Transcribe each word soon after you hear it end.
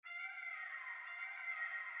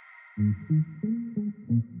Something.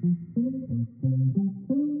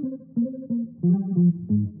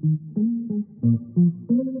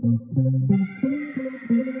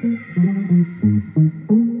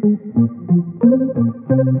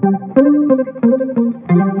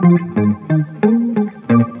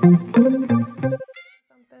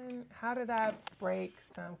 How did I break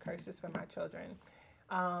some curses for my children?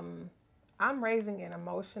 Um, I'm raising an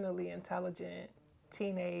emotionally intelligent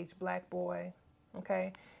teenage black boy.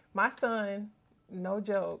 Okay, my son, no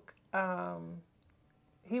joke.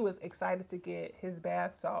 He was excited to get his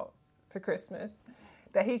bath salts for Christmas,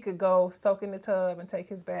 that he could go soak in the tub and take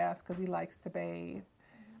his baths because he likes to bathe.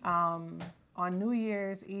 On New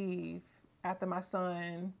Year's Eve, after my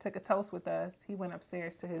son took a toast with us, he went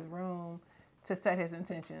upstairs to his room to set his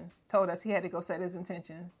intentions. Told us he had to go set his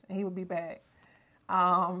intentions and he would be back.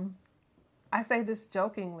 I say this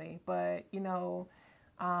jokingly, but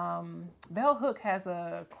Bell Hook has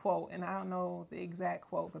a quote, and I don't know the exact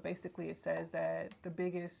quote, but basically it says that the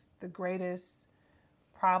greatest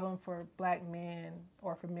problem for black men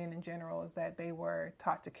or for men in general is that they were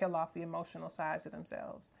taught to kill off the emotional sides of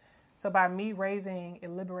themselves. So by me raising a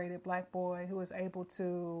liberated black boy who is able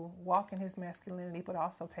to walk in his masculinity, but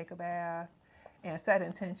also take a bath and set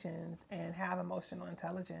intentions and have emotional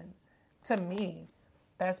intelligence, to me,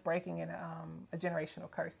 that's breaking in a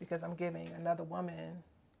generational curse, because I'm giving another woman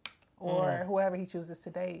or whoever he chooses to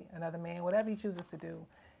date, another man, whatever he chooses to do,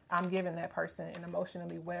 I'm giving that person an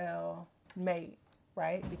emotionally well mate,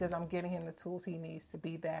 right? Because I'm giving him the tools he needs to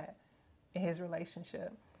be that in his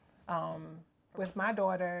relationship. With my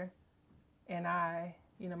daughter and I,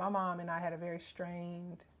 my mom and I had a very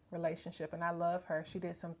strained relationship, and I love her. She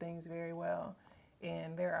did some things very well,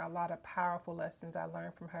 and there are a lot of powerful lessons I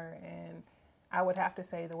learned from her, and I would have to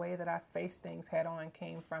say the way that I faced things head on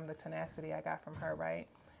came from the tenacity I got from her, right?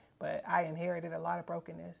 But I inherited a lot of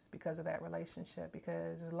brokenness because of that relationship,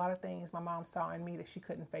 because there's a lot of things my mom saw in me that she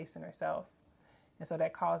couldn't face in herself. And so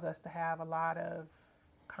that caused us to have a lot of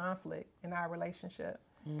conflict in our relationship.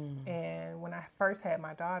 And when I first had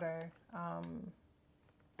my daughter,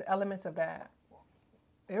 the elements of that,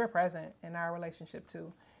 they were present in our relationship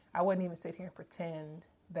too. I wouldn't even sit here and pretend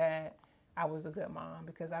that I was a good mom,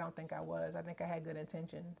 because I don't think I was. I think I had good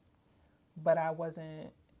intentions, but I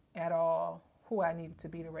wasn't at all who I needed to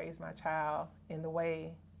be to raise my child in the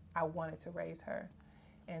way I wanted to raise her.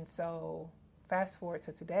 And so fast forward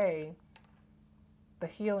to today, the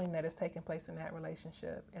healing that has taken place in that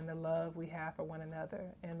relationship and the love we have for one another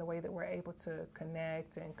and the way that we're able to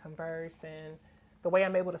connect and converse and the way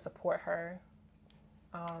I'm able to support her,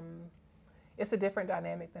 it's a different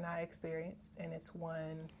dynamic than I experienced, and it's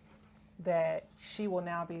one that she will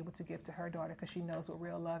now be able to give to her daughter, because she knows what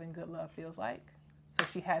real love and good love feels like. So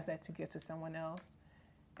she has that to give to someone else.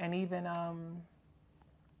 And even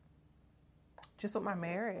just with my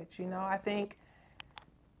marriage, I think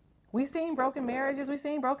we've seen broken marriages, we've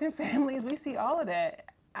seen broken families, we see all of that.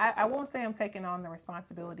 I won't say I'm taking on the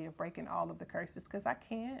responsibility of breaking all of the curses, because I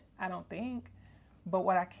can't, I don't think. But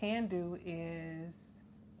what I can do is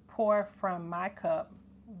pour from my cup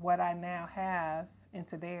what I now have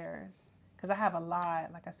into theirs, because I have a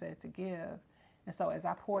lot, like I said, to give. And so as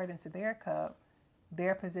I pour it into their cup,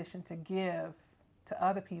 they're positioned to give to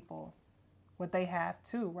other people what they have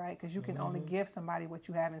too, right? Because you can only give somebody what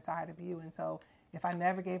you have inside of you. And so if I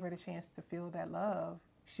never gave her the chance to feel that love,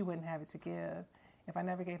 she wouldn't have it to give. If I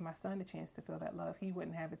never gave my son the chance to feel that love, he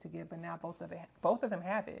wouldn't have it to give. But now both of them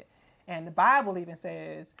have it. And the Bible even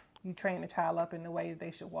says you train a child up in the way that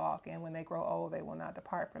they should walk, and when they grow old, they will not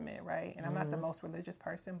depart from it, right? And I'm not the most religious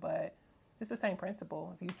person, but it's the same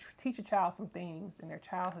principle. If you teach a child some things in their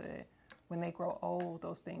childhood, when they grow old,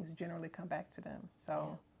 those things generally come back to them.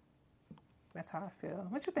 So that's how I feel.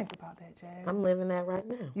 What you think about that, Jazz? I'm living that right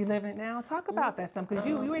now. You living it now? Talk about that some, because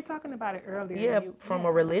you were talking about it earlier. Yeah, from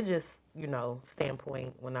a religious,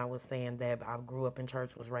 standpoint, when I was saying that I grew up in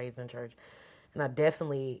church, was raised in church, and I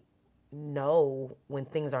definitely know when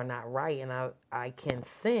things are not right, and I can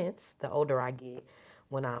sense the older I get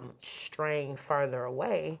when I'm straying further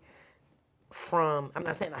away from, I'm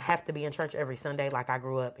not saying I have to be in church every Sunday, like I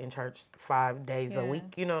grew up in church 5 days a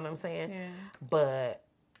week, you know what I'm saying? Yeah. But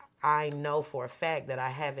I know for a fact that I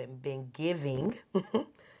haven't been giving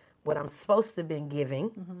what I'm supposed to be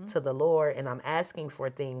giving to the Lord, and I'm asking for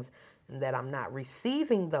things, and that I'm not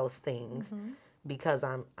receiving those things because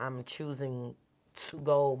I'm choosing to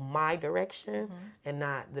go my direction and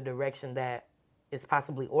not the direction that is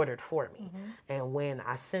possibly ordered for me. And when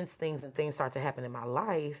I sense things and things start to happen in my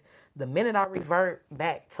life, the minute I revert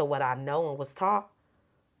back to what I know and was taught,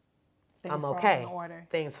 I'm okay.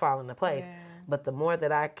 Things fall into place. Yeah. But the more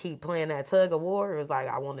that I keep playing that tug of war, it's like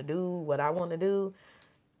I want to do what I want to do.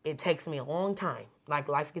 It takes me a long time. Like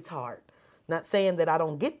life gets hard. Not saying that I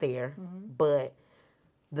don't get there, but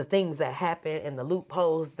the things that happen and the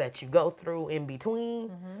loopholes that you go through in between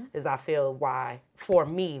is I feel why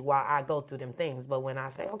I go through them things. But when I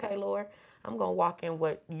say, okay, Lord, I'm going to walk in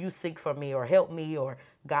what you seek for me or help me or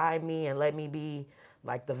guide me and let me be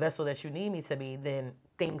like the vessel that you need me to be, then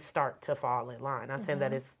things start to fall in line. I'm saying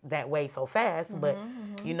that it's that way so fast, but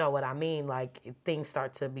you know what I mean? Like things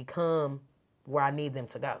start to become where I need them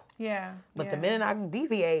to go. Yeah. But the minute I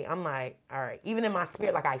deviate, I'm like, all right, even in my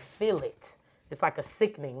spirit, like I feel it. It's like a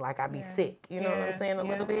sickening, like I be sick. You know what I'm saying? A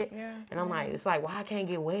little bit. Yeah. And I'm like, it's like, why I can't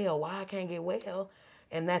get well? Why I can't get well?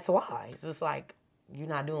 And that's why. It's just like, you're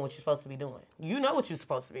not doing what you're supposed to be doing. You know what you're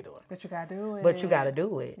supposed to be doing. But you got to do it. But you got to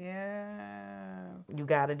do it. Yeah. You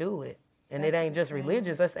got to do it. And That's it ain't just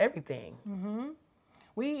religious. That's everything.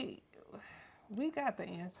 We got the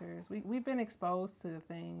answers. We've been exposed to the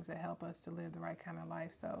things that help us to live the right kind of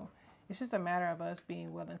life. So it's just a matter of us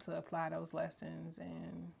being willing to apply those lessons.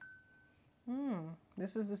 And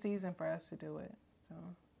this is the season for us to do it. So.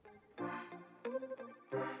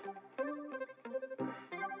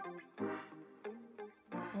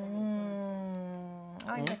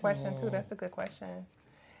 I like that question too. That's a good question.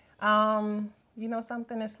 You know,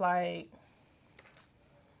 something that's like,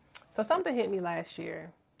 so something hit me last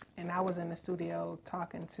year, and I was in the studio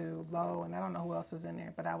talking to Lo, and I don't know who else was in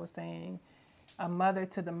there, but I was saying a mother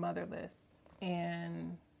to the motherless.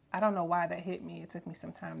 And I don't know why that hit me. It took me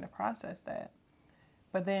some time to process that.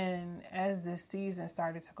 But then as this season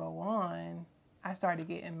started to go on, I started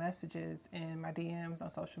getting messages in my DMs on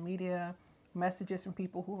social media, messages from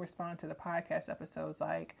people who respond to the podcast episodes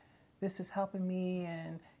like, this is helping me,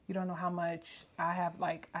 and you don't know how much I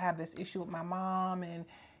have this issue with my mom, and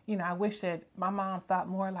you know, I wish that my mom thought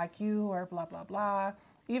more like you, or blah blah blah.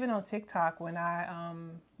 Even on TikTok, when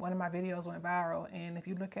one of my videos went viral, and if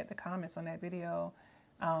you look at the comments on that video,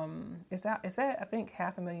 it's at I think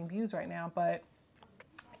 500,000 views right now, but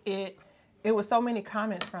it was so many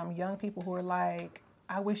comments from young people who are like,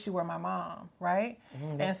 I wish you were my mom, right?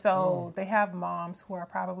 And so they have moms who are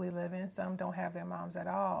probably living. Some don't have their moms at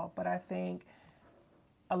all. But I think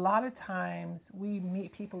a lot of times we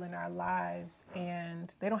meet people in our lives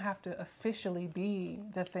and they don't have to officially be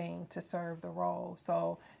the thing to serve the role.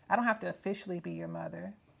 So I don't have to officially be your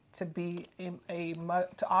mother to be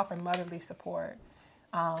to offer motherly support.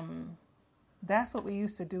 That's what we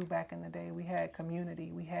used to do back in the day. We had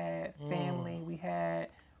community, we had family, we had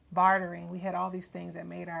bartering, we had all these things that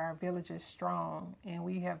made our villages strong, and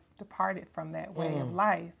we have departed from that way of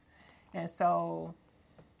life. And so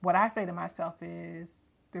what I say to myself is,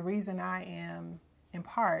 the reason I am, in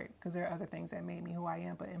part, because there are other things that made me who I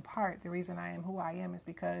am, but in part, the reason I am who I am is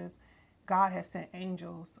because God has sent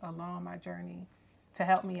angels along my journey to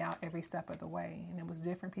help me out every step of the way. And it was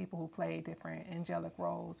different people who played different angelic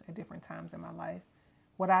roles at different times in my life.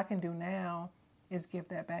 What I can do now is give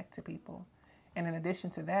that back to people. And in addition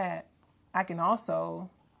to that, I can also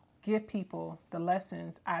give people the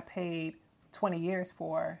lessons I paid 20 years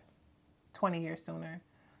for 20 years sooner.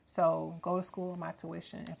 So go to school on my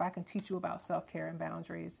tuition. If I can teach you about self-care and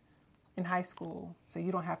boundaries in high school, so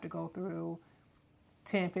you don't have to go through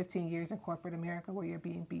 10, 15 years in corporate America where you're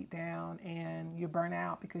being beat down and you're burnt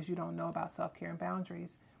out because you don't know about self-care and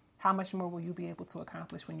boundaries, how much more will you be able to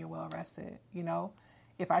accomplish when you're well rested? You know,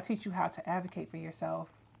 if I teach you how to advocate for yourself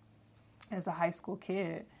as a high school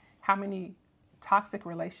kid, how many toxic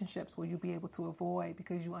relationships will you be able to avoid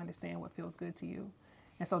because you understand what feels good to you?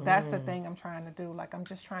 And so that's the thing I'm trying to do. Like, I'm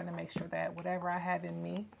just trying to make sure that whatever I have in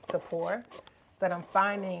me to pour, that I'm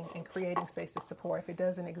finding and creating spaces to pour. If it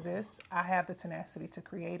doesn't exist, I have the tenacity to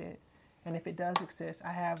create it. And if it does exist,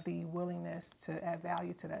 I have the willingness to add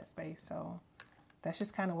value to that space. So that's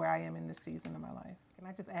just kind of where I am in this season of my life. Can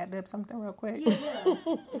I just ad-lib something real quick? Yeah.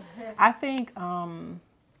 I think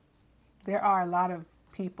there are a lot of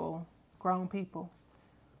people, grown people,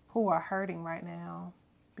 who are hurting right now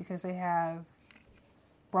because they have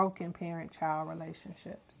broken parent-child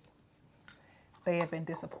relationships. They have been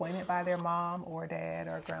disappointed by their mom or dad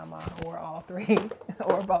or grandma or all three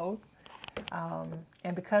or both.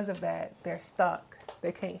 And because of that, they're stuck.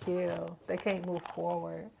 They can't heal. They can't move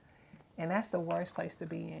forward. And that's the worst place to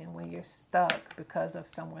be in, when you're stuck because of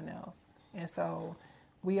someone else. And so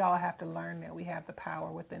we all have to learn that we have the power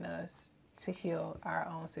within us to heal our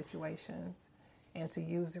own situations and to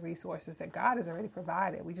use the resources that God has already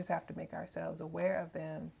provided. We just have to make ourselves aware of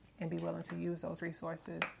them and be willing to use those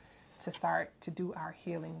resources to start to do our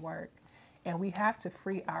healing work. And we have to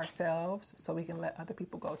free ourselves so we can let other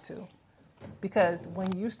people go too. Because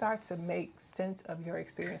when you start to make sense of your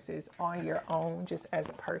experiences on your own, just as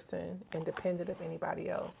a person, independent of anybody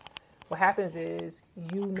else, what happens is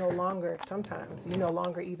sometimes you no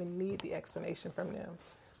longer even need the explanation from them,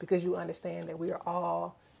 because you understand that we are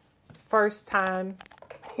all first-time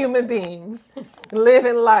human beings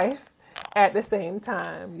living life at the same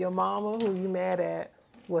time. Your mama, who you mad at,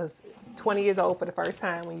 was 20 years old for the first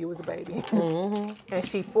time when you was a baby. Mm-hmm. And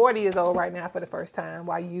she 40 years old right now for the first time,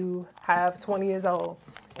 while you have 20 years old.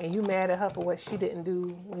 And you mad at her for what she didn't do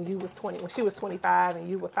when she was 25 and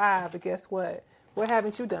you were 5. But guess what? What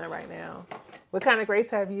haven't you done right now? What kind of grace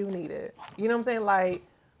have you needed? You know what I'm saying? Like,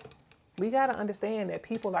 we got to understand that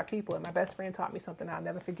people are people. And my best friend taught me something I'll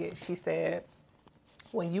never forget. She said,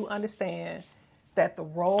 when you understand that the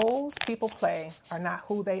roles people play are not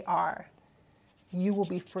who they are, you will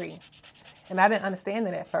be free. And I didn't understand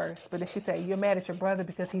it at first, but then she said, you're mad at your brother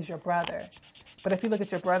because he's your brother. But if you look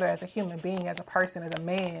at your brother as a human being, as a person, as a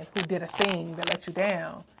man who did a thing that let you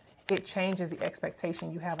down, it changes the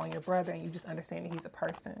expectation you have on your brother, and you just understand that he's a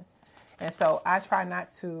person. And so I try not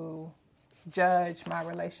to judge my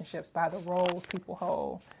relationships by the roles people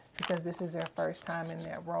hold, because this is their first time in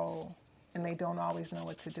that role, and they don't always know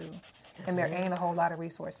what to do. And there ain't a whole lot of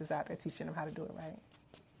resources out there teaching them how to do it right.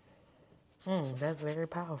 That's very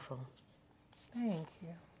powerful. Thank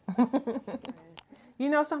you. You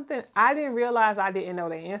know something? I didn't realize I didn't know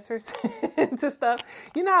the answers to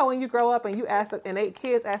stuff. You know how when you grow up and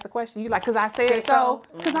kids ask the question, you like, because I said so?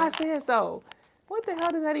 Because I said so. What the hell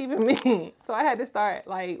does that even mean? So I had to start,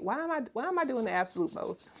 like, why am I doing the absolute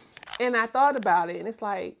most? And I thought about it, and it's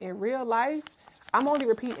like, in real life, I'm only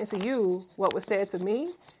repeating to you what was said to me,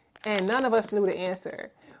 and none of us knew the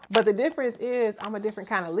answer. But the difference is I'm a different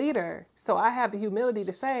kind of leader. So I have the humility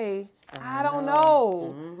to say, I don't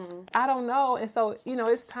know. Mm-hmm. I don't know. And so,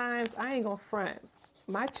 it's times I ain't going to front.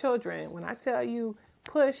 My children, when I tell you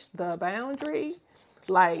push the boundary,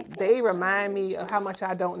 like, they remind me of how much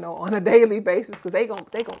I don't know on a daily basis, because they gonna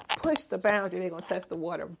push the boundary. They're going to test the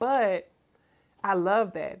water. But I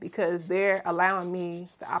love that, because they're allowing me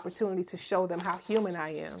the opportunity to show them how human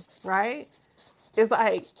I am, right? It's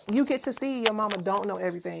like, you get to see your mama don't know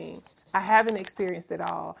everything. I haven't experienced it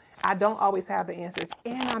all. I don't always have the answers,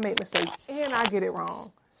 and I make mistakes, and I get it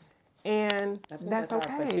wrong. And that's okay.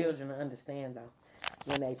 Hard for children to understand, though,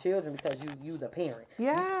 when they children, because you the parent.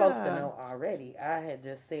 Yeah. You're supposed to know already. I had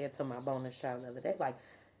just said to my bonus child the other day, like,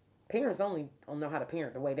 parents only don't know how to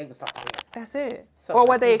parent the way they was taught to parent. That's it. So, or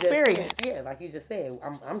what they experienced. Yeah, like you just said,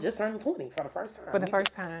 I'm just turning 20 for the first time. For the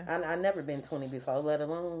first time. I never been 20 before, let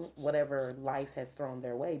alone whatever life has thrown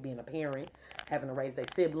their way, being a parent, having to raise their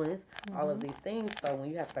siblings, all of these things. So when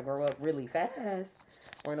you have to grow up really fast,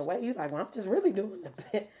 or in a way, you're like, well, I'm just really doing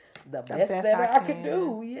the best that I can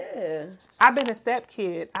do. Yeah. I've been a step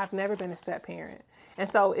kid. I've never been a step parent. And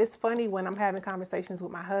so it's funny when I'm having conversations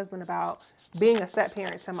with my husband about being a step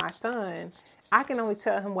parent to my son, I can only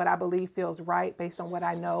tell him what I believe feels right based on what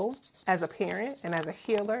I know as a parent and as a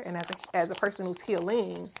healer and as a person who's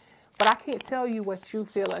healing. But I can't tell you what you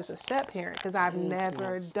feel as a step parent, because I've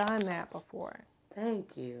never done that before.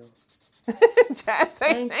 Thank you. Just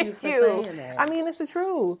say thank you for saying that. I mean, it's the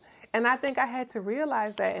truth. And I think I had to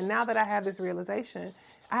realize that. And now that I have this realization,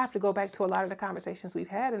 I have to go back to a lot of the conversations we've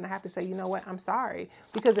had, and I have to say, you know what, I'm sorry.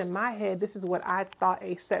 Because in my head, this is what I thought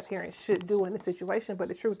a step parent should do in the situation. But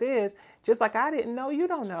the truth is, just like I didn't know, you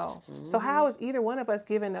don't know. Mm-hmm. So how is either one of us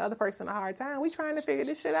giving the other person a hard time? We trying to figure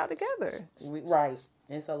this shit out together. Right.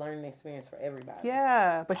 It's a learning experience for everybody.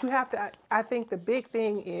 Yeah. But you have to, I think the big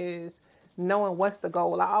thing is knowing what's the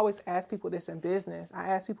goal. I always ask people this in business. I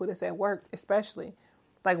ask people this at work, especially.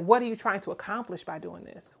 Like, what are you trying to accomplish by doing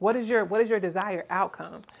this? What is your desired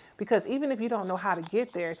outcome? Because even if you don't know how to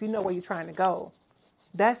get there, if you know where you're trying to go,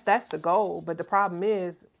 that's the goal. But the problem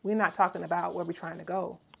is, we're not talking about where we're trying to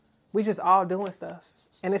go. We just all doing stuff,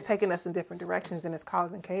 and it's taking us in different directions, and it's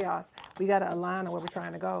causing chaos. We got to align on where we're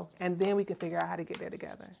trying to go, and then we can figure out how to get there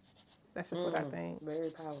together. That's just what I think.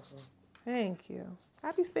 Very powerful. Thank you.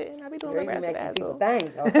 I be spitting. I be doing the rest of that. People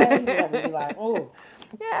thanks, okay? You have to be like, oh.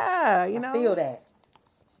 Yeah, you know. I feel that.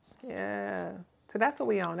 Yeah. So that's what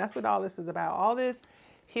we on. That's what all this is about. All this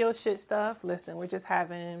heal shit stuff. Listen, we're just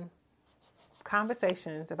having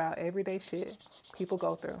conversations about everyday shit people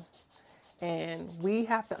go through. And we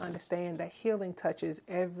have to understand that healing touches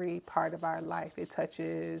every part of our life. It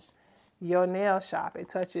touches your nail shop. It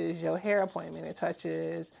touches your hair appointment. It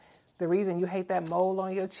touches the reason you hate that mole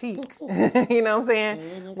on your cheek. You know what I'm saying?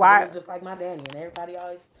 Mm-hmm, why? Just like my daddy, and everybody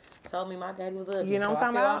always told me my daddy was ugly. You know what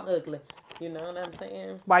I'm talking about? Ugly. You know what I'm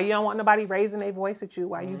saying? Why you don't want nobody raising their voice at you?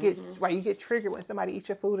 Why you get triggered when somebody eats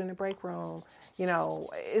your food in the break room? You know,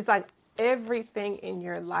 it's like everything in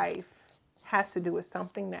your life has to do with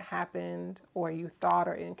something that happened or you thought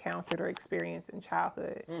or encountered or experienced in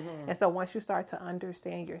childhood. And so once you start to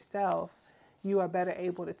understand yourself, you are better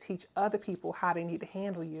able to teach other people how they need to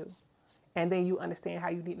handle you. And then you understand how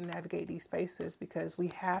you need to navigate these spaces, because we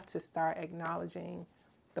have to start acknowledging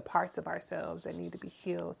the parts of ourselves that need to be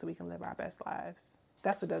healed so we can live our best lives.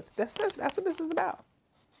 That's what this is about.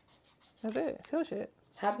 That's it. It's heal shit.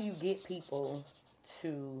 How do you get people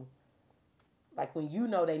to, like, when you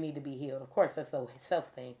know they need to be healed? Of course, that's a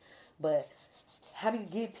self thing. But how do you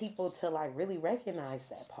get people to, like, really recognize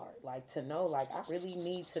that part? Like, to know, like, I really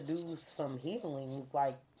need to do some healings,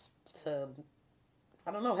 like, to,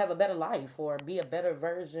 I don't know, have a better life or be a better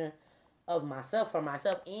version of myself, for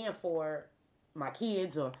myself and for my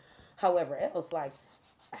kids or however else. Like,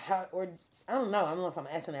 how, or I don't know if I'm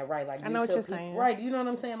asking that right. Like, I know what you're saying. Right, you know what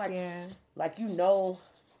I'm saying? Like, yeah. Like, you know,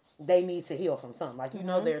 they need to heal from something. Like, you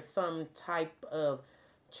know, there's some type of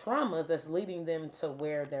traumas that's leading them to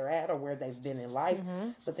where they're at or where they've been in life.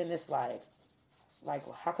 But then it's like,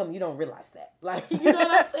 how come you don't realize that? Like, you know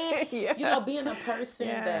what I'm saying? Yeah. You know, being a person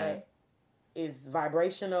that is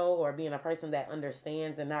vibrational, or being a person that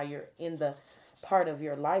understands, and now you're in the part of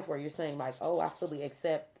your life where you're saying, like, oh, I fully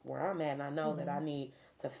accept where I'm at, and I know that I need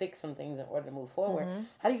to fix some things in order to move forward.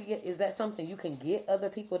 How do you is that something you can get other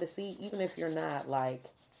people to see, even if you're not, like,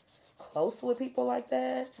 close with people like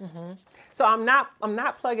that? So I'm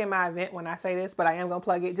not plugging my event when I say this, but I am going to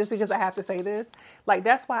plug it just because I have to say this. Like,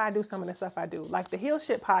 that's why I do some of the stuff I do. Like the Heal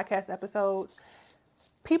Shit podcast episodes,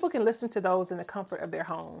 people can listen to those in the comfort of their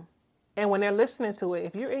home. And when they're listening to it,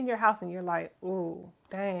 if you're in your house and you're like, ooh,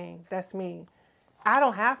 dang, that's me. I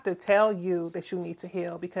don't have to tell you that you need to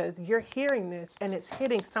heal, because you're hearing this and it's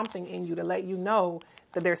hitting something in you to let you know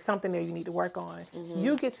that there's something there you need to work on.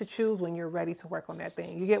 You get to choose when you're ready to work on that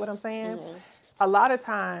thing. You get what I'm saying? A lot of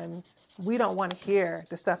times we don't want to hear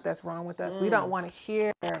the stuff that's wrong with us. We don't want to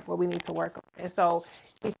hear what we need to work on. And so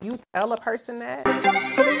if you tell a person that,